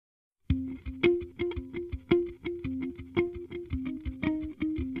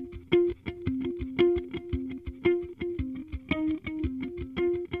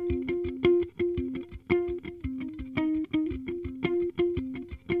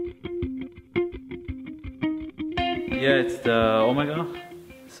Yeah, it's the Omega.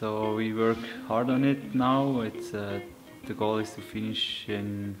 So we work hard on it now. It's the goal is to finish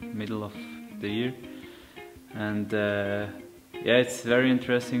in middle of the year, and yeah, it's very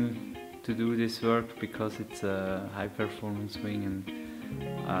interesting to do this work because it's a high performance wing, and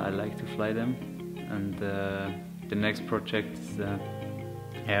I like to fly them. And the next project is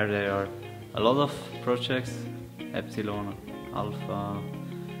here. There are a lot of projects: Epsilon, Alpha,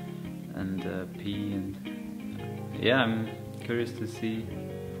 and P, and yeah, I'm curious to see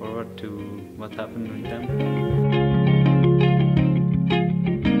forward to what happened with them.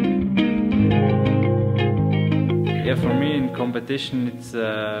 Yeah, for me in competition it's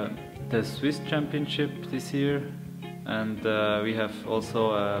the Swiss Championship this year, and we have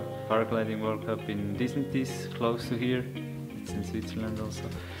also a paragliding World Cup in Disentis, close to here. It's in Switzerland also,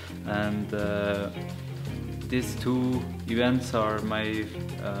 and these two events are my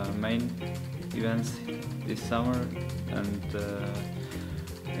main events this summer, and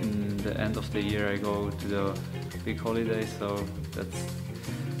in the end of the year I go to the big holiday, so that's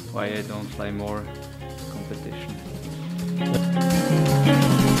why I don't fly more competition.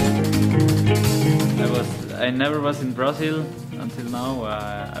 I never was in Brazil until now.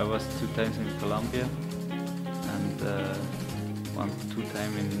 I was 2 times in Colombia and 2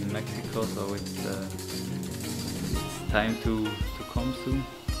 times in Mexico, so it's time to come soon,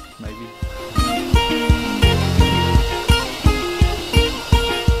 maybe.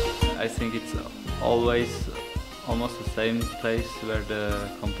 I think it's always almost the same place where the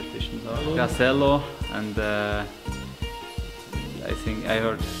competitions are. Casello, and I think I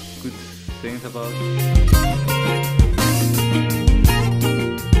heard good things about it.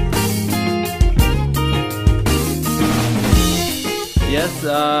 Yes,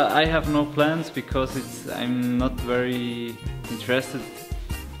 I have no plans because I'm not very interested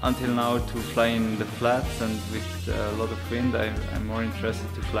until now to fly in the flats, and with a lot of wind I'm more interested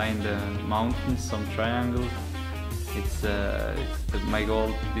to fly in the mountains, some triangles. My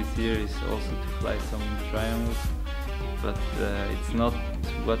goal this year is also to fly some triangles, but it's not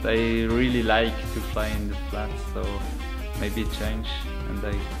what I really like to fly in the flats, so maybe change and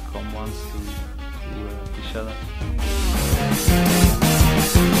I come once to Bishada.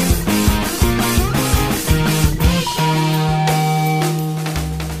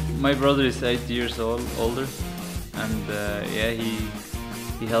 My brother is 8 years older, and yeah,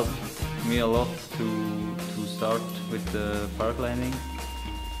 he helped me a lot to start with the paragliding,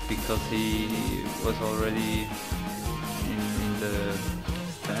 because he was already in the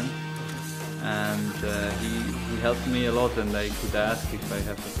stand, and he helped me a lot, and I could ask if I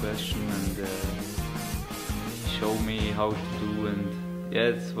have a question, and show me how to do, and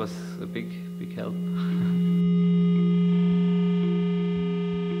yeah, it was a big help.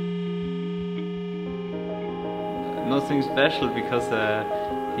 Nothing special, because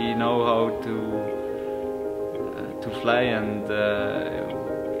he know how to fly, and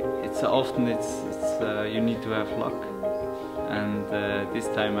it's often you need to have luck, and this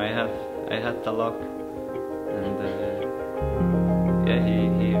time I had the luck, and yeah,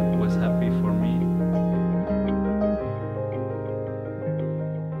 he